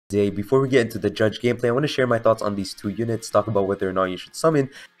Today, before we get into the judge gameplay, I want to share my thoughts on these two units, talk about whether or not you should summon,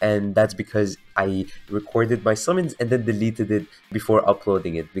 and that's because I recorded my summons and then deleted it before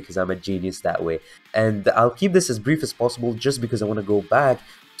uploading it because I'm a genius that way. And I'll keep this as brief as possible just because I want to go back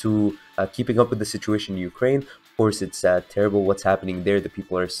to keeping up with the situation in Ukraine. Of course, it's terrible what's happening there. The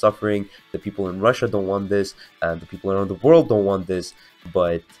people are suffering. The people in Russia don't want this. The people around the world don't want this,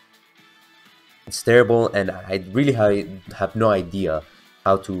 but it's terrible, and I really have no idea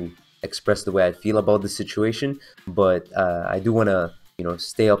how to express the way I feel about the situation, but I do want to,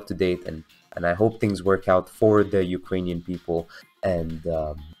 stay up to date, and I hope things work out for the Ukrainian people, and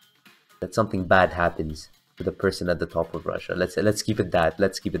that something bad happens to the person at the top of Russia. Let's keep it that.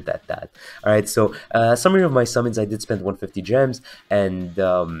 Let's keep it that. All right. So summary of my summons: I did spend 150 gems, and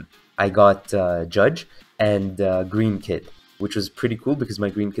I got Judge and Green Kid, which was pretty cool because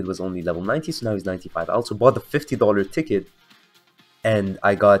my Green Kid was only level 90, so now he's 95. I also bought the $50 ticket, and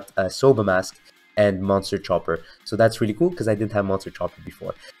I got a Soba mask and Monster Chopper. So that's really cool because I didn't have Monster Chopper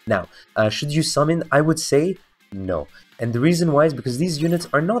before. Now, should you summon? I would say no. And the reason why is because these units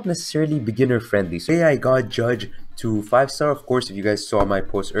are not necessarily beginner friendly. So yeah, I got Judge to 5-star. Of course, if you guys saw my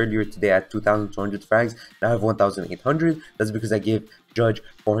post earlier today at 2,200 frags, now I have 1,800. That's because I gave Judge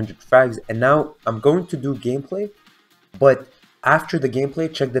 400 frags. And now I'm going to do gameplay. But after the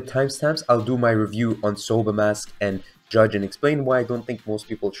gameplay, check the timestamps. I'll do my review on Soba mask and Judge and explain why I don't think most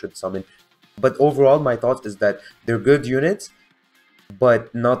people should summon. But overall, my thoughts is that they're good units,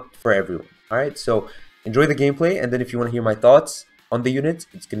 but not for everyone. Alright, so enjoy the gameplay, and then if you want to hear my thoughts on the units,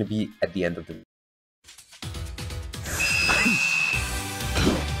 it's going to be at the end of the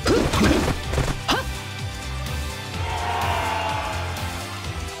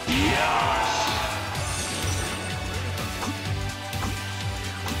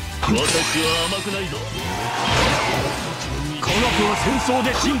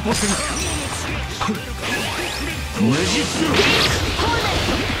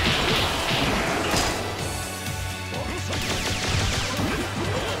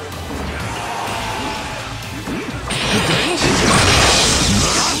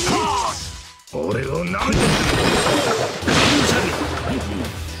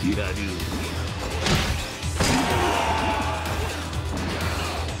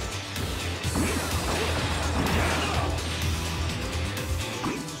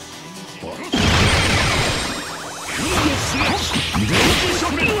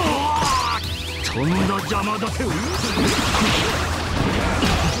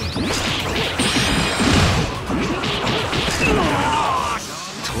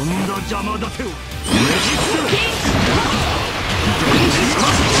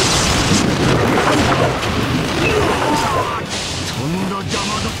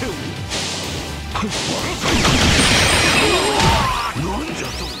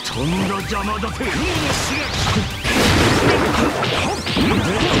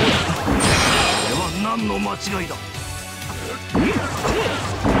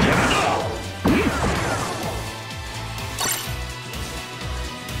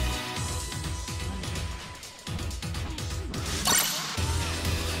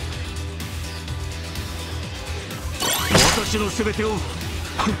video.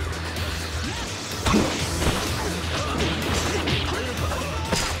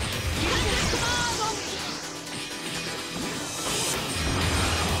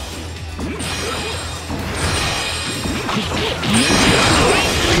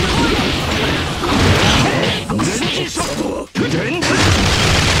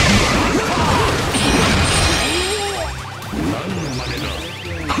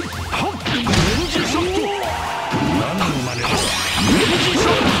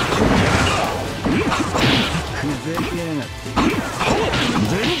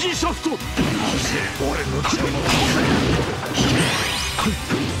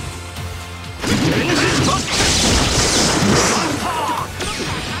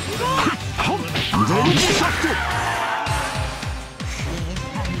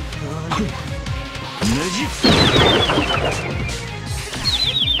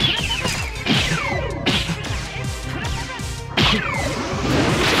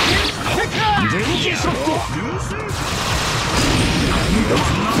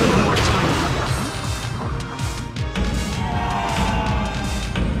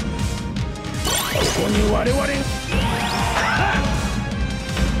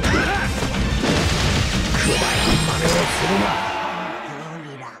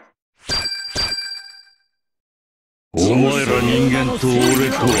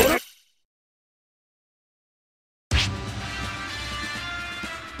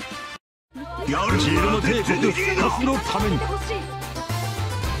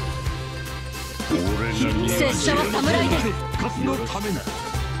 拙者は侍です。復活のために。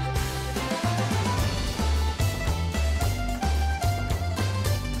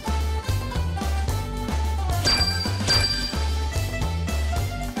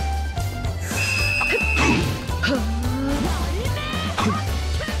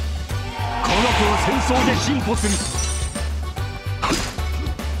科学は戦争で進歩する。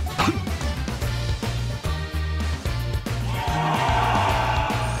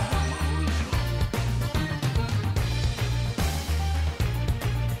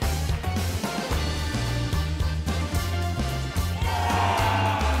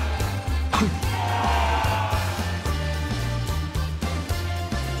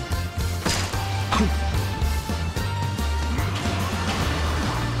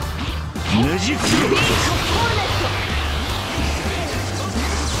ねじ伏せろ。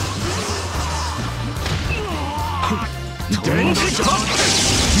電磁か。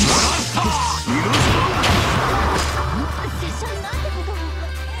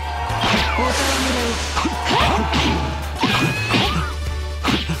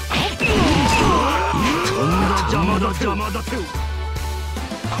とんだ邪魔だ邪魔だてよ。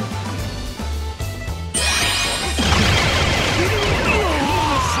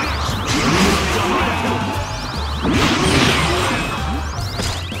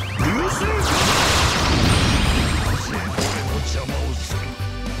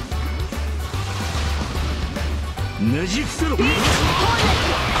ねじ伏せろ。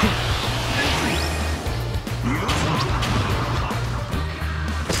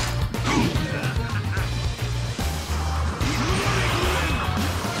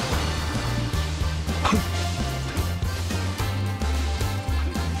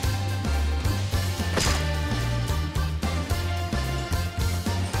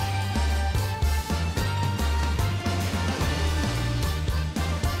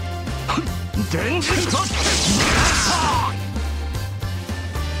電磁か。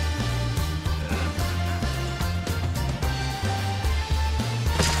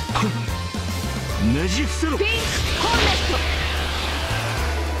ねじ伏せろ。ピンクコーネット。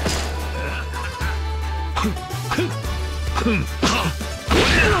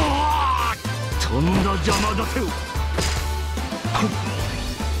とんだ邪魔だてよ。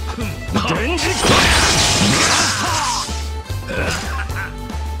電磁か。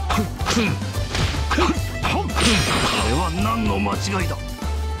あれは何の間違いだ。っ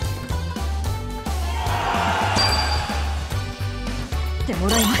ても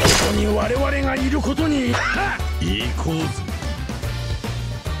らいます。ここに我々がいることに行こうぜ。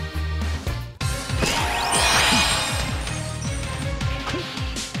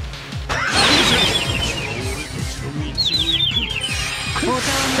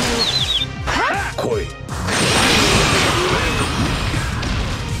来い。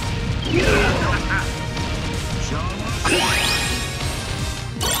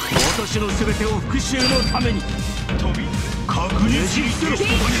私の全てを復讐のために確認しろ。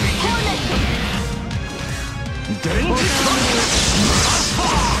電磁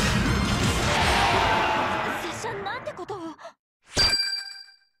拙者なんてことを。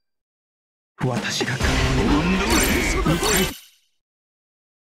私が一体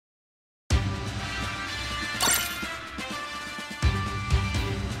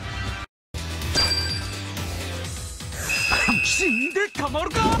死んでたまる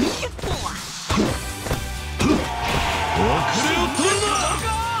か。遅れを取るな。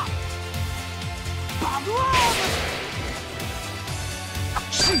バグワーム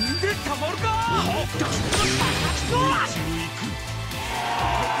死んでたまるか。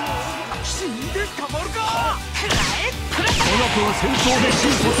死んでたまるか。科学は戦争で進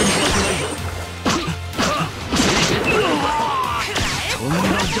歩するわけない。そんな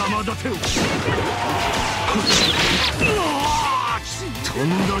邪魔だてよ。とん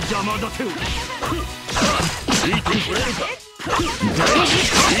だ邪魔だてよ。ついてこれるか。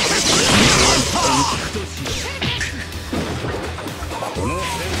この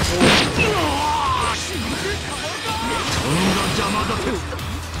戦争とんだ邪魔だてよ。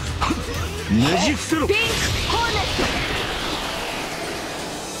ねじ伏せろ。ピンクホーネット。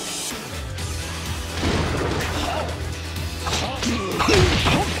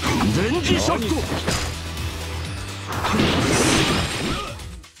電磁ショット。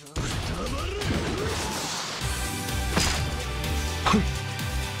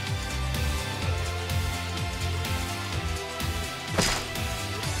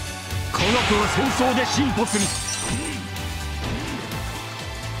科学は戦争で進歩する。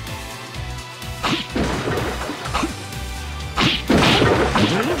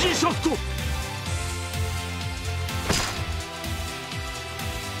電磁ショット。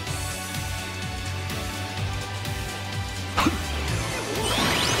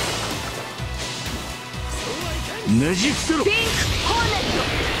ねじ伏せろ。ピンクホーネッ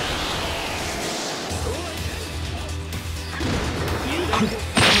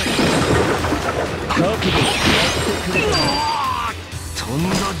とん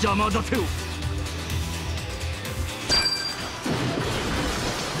だ邪魔だてよ。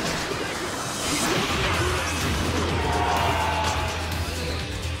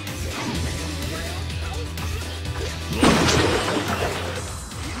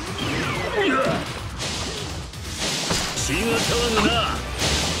血が騒ぐな。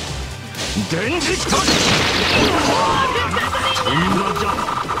電磁気とんだ邪魔。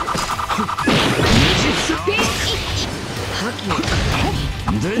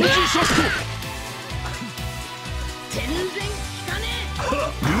電磁ショット。全然効かね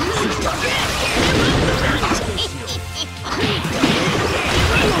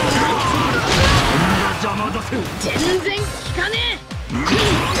邪魔だてよ。え。全然効かね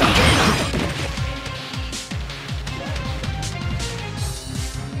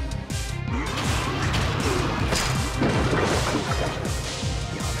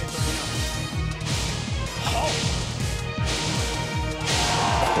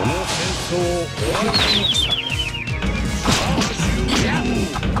この戦争を終わらせに来た。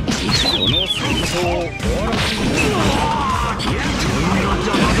この戦争を終わらせに来た。とんだ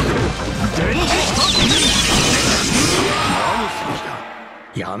邪魔だてよ。電磁気と何する気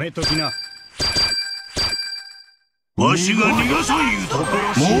だ。やめときな。わしが逃がさん言うとも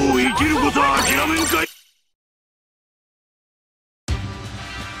う生きることは諦めんかい。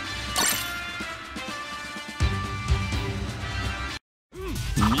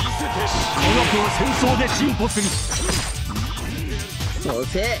見せて。この子は戦争で進歩する。え。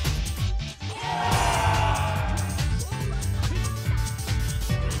遅え。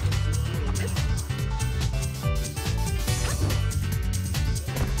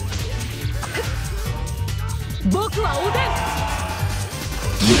僕はおでん。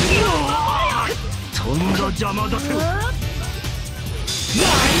とんだ邪魔だてよ。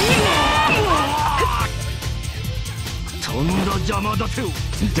とんだ邪魔だてよ。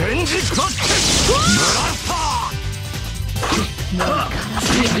電磁気とってブラスター。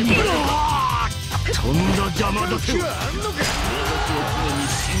とんだ邪魔だてよ。私は常に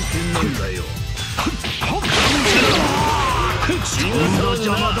真剣なんだよ。とんだ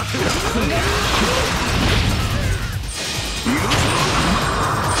邪魔だてよ。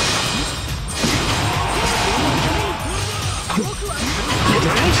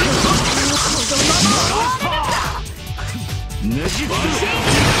ねじ伏せろ。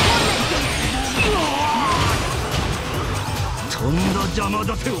とんだ邪魔だ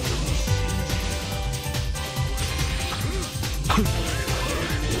てよ。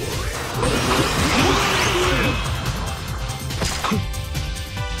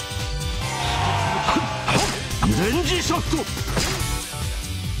電磁ショット。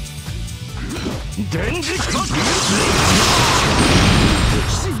電磁気と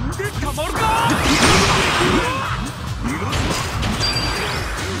死んでたまるか。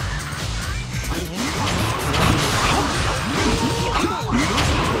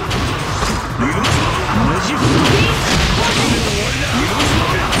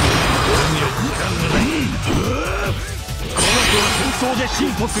戦争で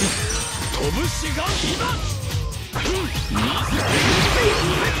進歩する。拳が今。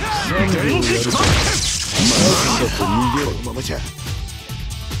電磁気と逃げろ。このままじゃ。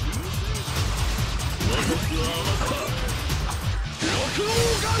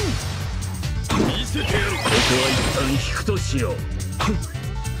見せてやる。ここは一旦引くとしよう。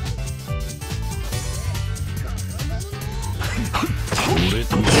俺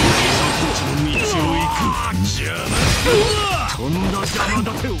とこっちの道を行く。じゃな。とんだ邪魔だ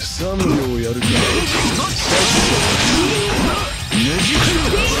てよ。3秒やるか。ねじ伏せろ。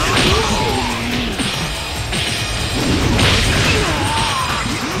と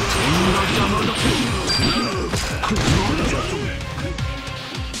んだ邪魔だてよ。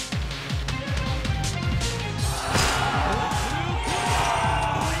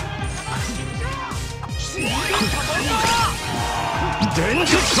電磁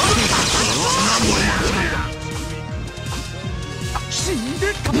気と死んで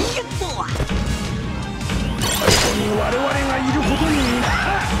た。ここに我々がいることに。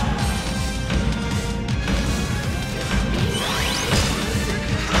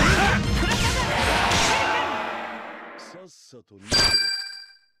さっさと逃げろ。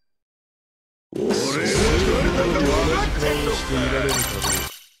俺が誰だか分かってんのしていられるかどうか。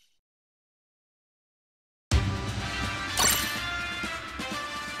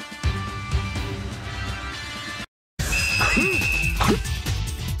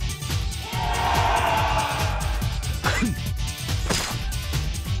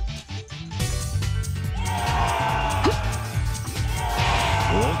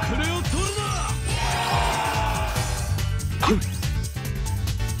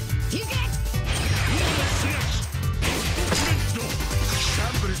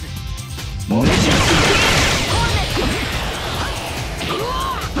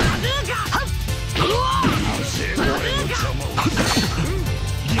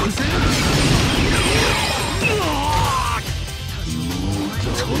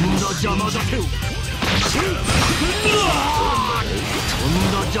邪魔だけを。とん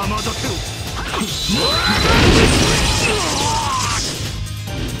だ邪魔だけを。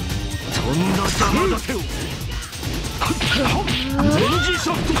とんだ邪魔だけを。電磁シ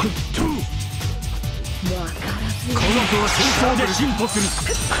ョット。科学は戦争で進歩する。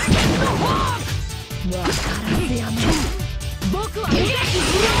僕は逃げ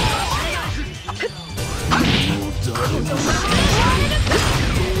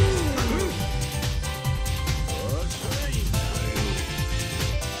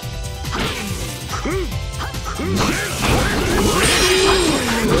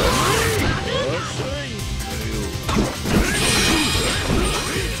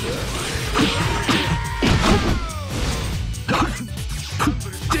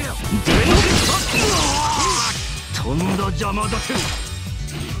とんだ邪魔だけを。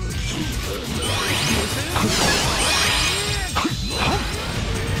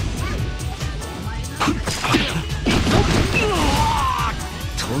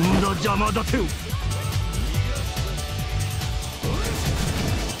とんだ邪魔だけを。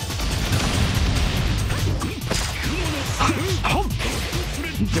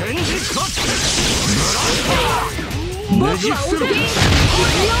電磁カット。ねじ伏せろ。電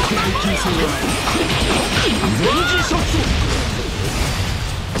磁ショット。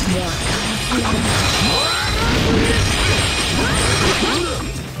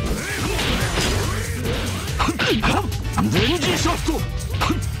電磁ショット。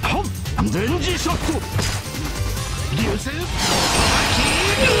電磁ショット。流星。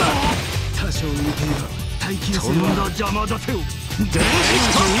多少似ていば耐久性は。とんだ邪魔だけを。電磁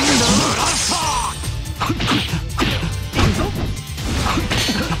カット。ブラスター。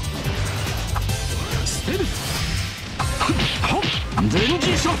ステルス。電磁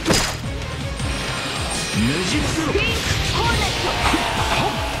ショット。ねじ伏せろ。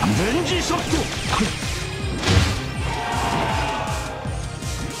電磁ショット。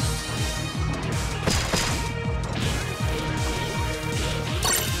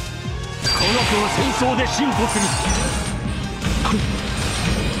科学は戦争で進歩する。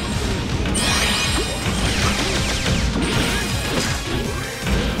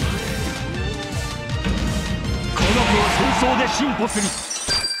科学は戦争で進歩する。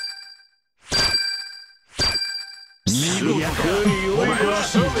見事だ。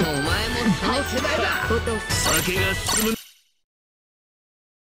お前も倒せないだ。酒が進む。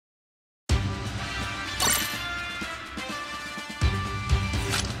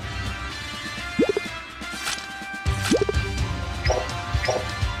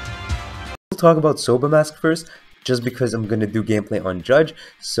Talk about Soba Mask first, just because I'm gonna do gameplay on Judge.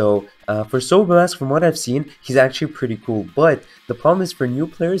 So for Soba Mask, from what I've seen, he's actually pretty cool, but the problem is for new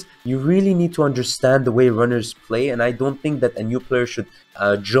players, you really need to understand the way runners play, and I don't think that a new player should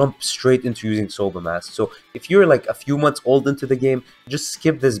jump straight into using Soba Mask. So if you're like a few months old into the game, just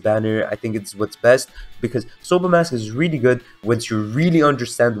skip this banner. I think it's what's best, because Soba Mask is really good once you really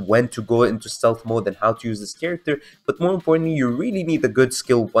understand when to go into stealth mode and how to use this character. But more importantly, you really need a good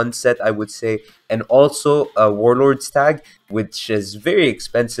skill 1 set, I would say, and also a Warlord's tag, which is very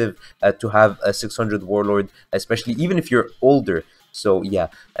expensive to have a 600 Warlord, especially even if you're older. So yeah,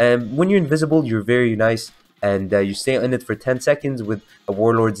 when you're invisible, you're very nice, and you stay in it for 10 seconds with a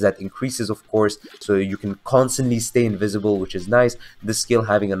Warlords that increases, of course, so you can constantly stay invisible, which is nice. This skill,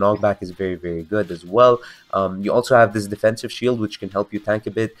 having a knockback, is very, very good as well. You also have this defensive shield, which can help you tank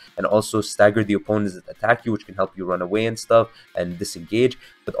a bit, and also stagger the opponents that attack you, which can help you run away and stuff, and disengage.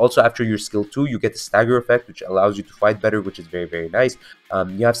 But also after your skill 2, you get the stagger effect, which allows you to fight better, which is very, very nice.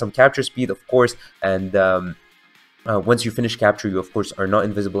 You have some capture speed, of course, and once you finish capture, you of course are not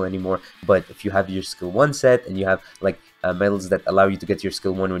invisible anymore. But if you have your skill 1 set and you have like medals that allow you to get your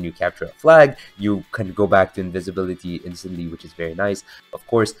skill 1 when you capture a flag, you can go back to invisibility instantly, which is very nice. Of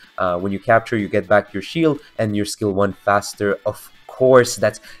course, when you capture, you get back your shield and your skill 1 faster. Of course,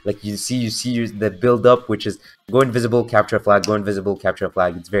 that's like you see the build up, which is go invisible, capture a flag, go invisible, capture a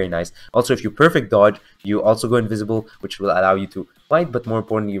flag. It's very nice. Also, if you perfect dodge, you also go invisible, which will allow you to fight, but more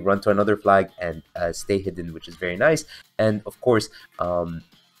importantly, run to another flag and stay hidden, which is very nice. And of course,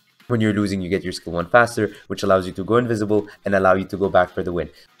 when you're losing, you get your skill 1 faster, which allows you to go invisible and allow you to go back for the win.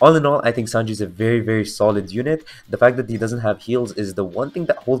 All in all, I think Sanji is a very, very solid unit. The fact that he doesn't have heals is the one thing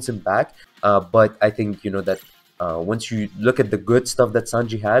that holds him back, but I think, you know, that Once you look at the good stuff that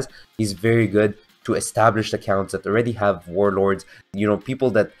Sanji has, he's very good to established accounts that already have warlords. You know, people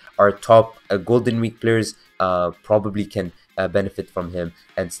that are top Golden Week players probably can benefit from him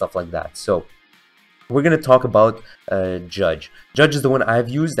and stuff like that. So we're going to talk about Judge. Judge is the one I've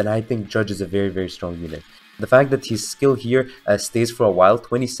used, and I think Judge is a very, very strong unit. The fact that his skill here stays for a while,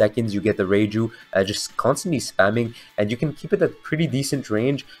 20 seconds, you get the Reiju just constantly spamming, and you can keep it at pretty decent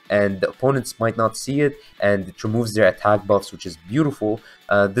range, and the opponents might not see it, and it removes their attack buffs, which is beautiful.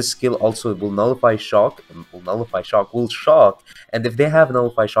 This skill also will nullify shock, will shock, and if they have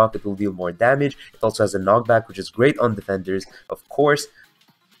nullify shock, it will deal more damage. It also has a knockback, which is great on defenders, of course.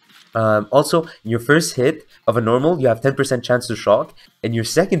 Also, in your first hit of a normal, you have 10% chance to shock. In your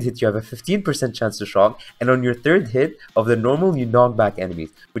second hit, you have a 15% chance to shock. And on your third hit of the normal, you knock back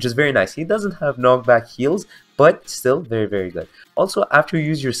enemies, which is very nice. He doesn't have knockback heals, but still very, very good. Also, after you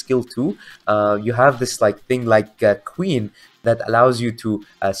use your skill 2, you have this thing like Queen that allows you to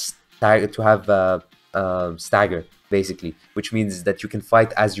stagger, basically, which means that you can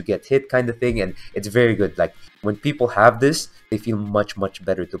fight as you get hit, kind of thing, and it's very good. Like, when people have this, they feel much, much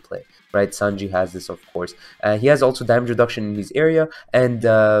better to play, right? Sanji has this, of course. He has also damage reduction in his area, and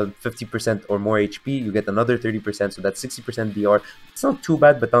 50% or more HP, you get another 30%, so that's 60% DR. It's not too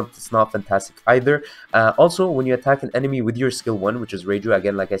bad, but it's not fantastic either. Also, when you attack an enemy with your skill 1, which is Reiju,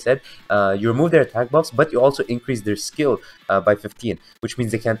 again, like I said, you remove their attack buffs, but you also increase their skill by 15, which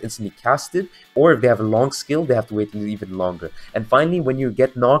means they can't instantly cast it, or if they have a long skill, they have to wait even longer. And finally, when you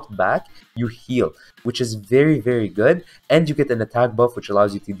get knocked back, you heal, which is very, very good, and you get an attack buff, which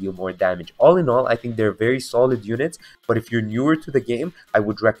allows you to deal more damage. All in all, I think they're very solid units, but if you're newer to the game, I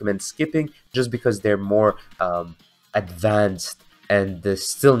would recommend skipping, just because they're more advanced and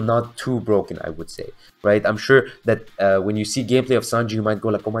still not too broken, I would say, right? I'm sure that when you see gameplay of Sanji, you might go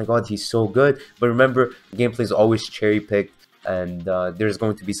like, oh my god, he's so good, but remember, gameplay is always cherry-picked, and there's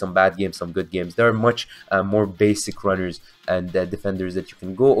going to be some bad games, some good games. There are much more basic runners and defenders that you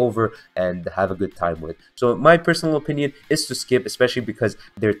can go over and have a good time with. So my personal opinion is to skip, especially because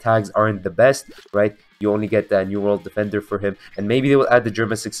their tags aren't the best, right? You only get a New World Defender for him, and maybe they will add the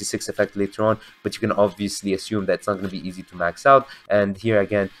Germa 66 effect later on, but you can obviously assume that it's not going to be easy to max out. And here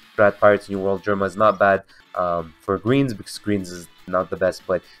again, Strat Pirates New World Germa is not bad for greens, because greens is not the best,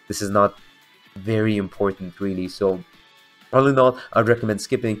 but this is not very important really. So all in all, I'd recommend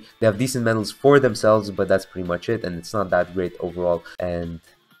skipping. They have decent medals for themselves, but that's pretty much it, and it's not that great overall. And